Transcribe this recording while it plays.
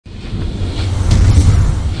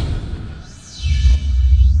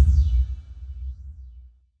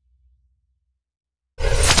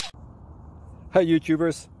Hi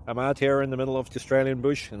YouTubers, I'm out here in the middle of the Australian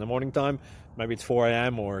bush in the morning time. Maybe it's 4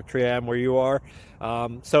 a.m. or 3 a.m. where you are.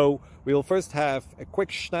 So we'll first have a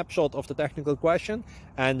quick snapshot of the technical question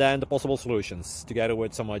and then the possible solutions, together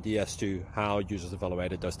with some ideas to how users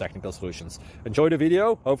evaluated those technical solutions. Enjoy the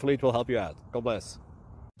video, hopefully it will help you out. God bless.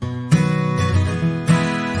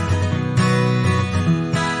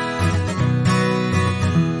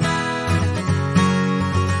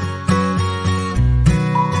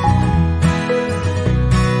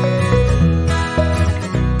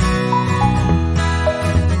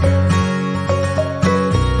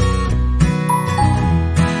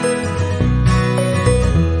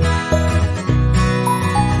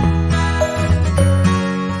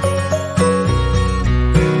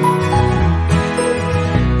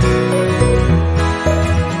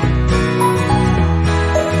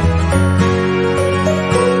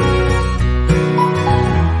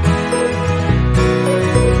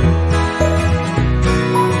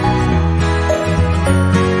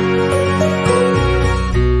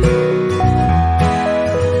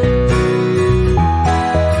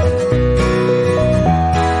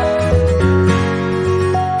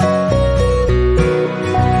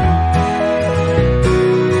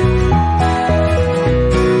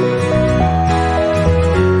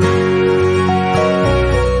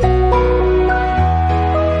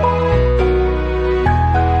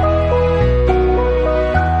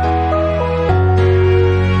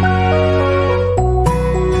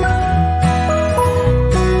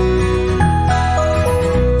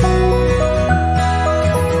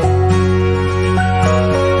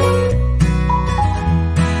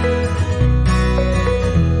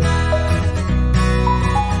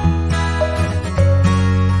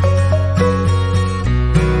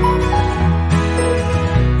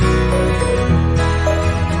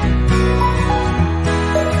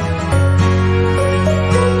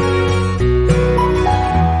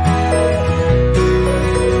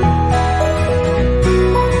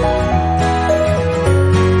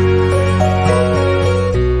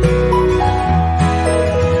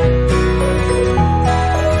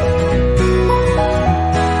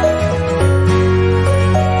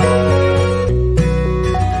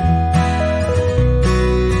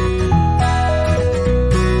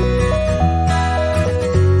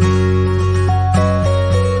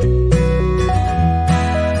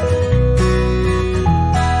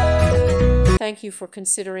 Thank you for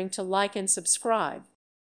considering to like and subscribe.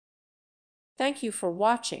 Thank you for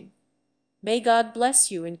watching. May God bless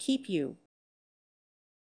you and keep you.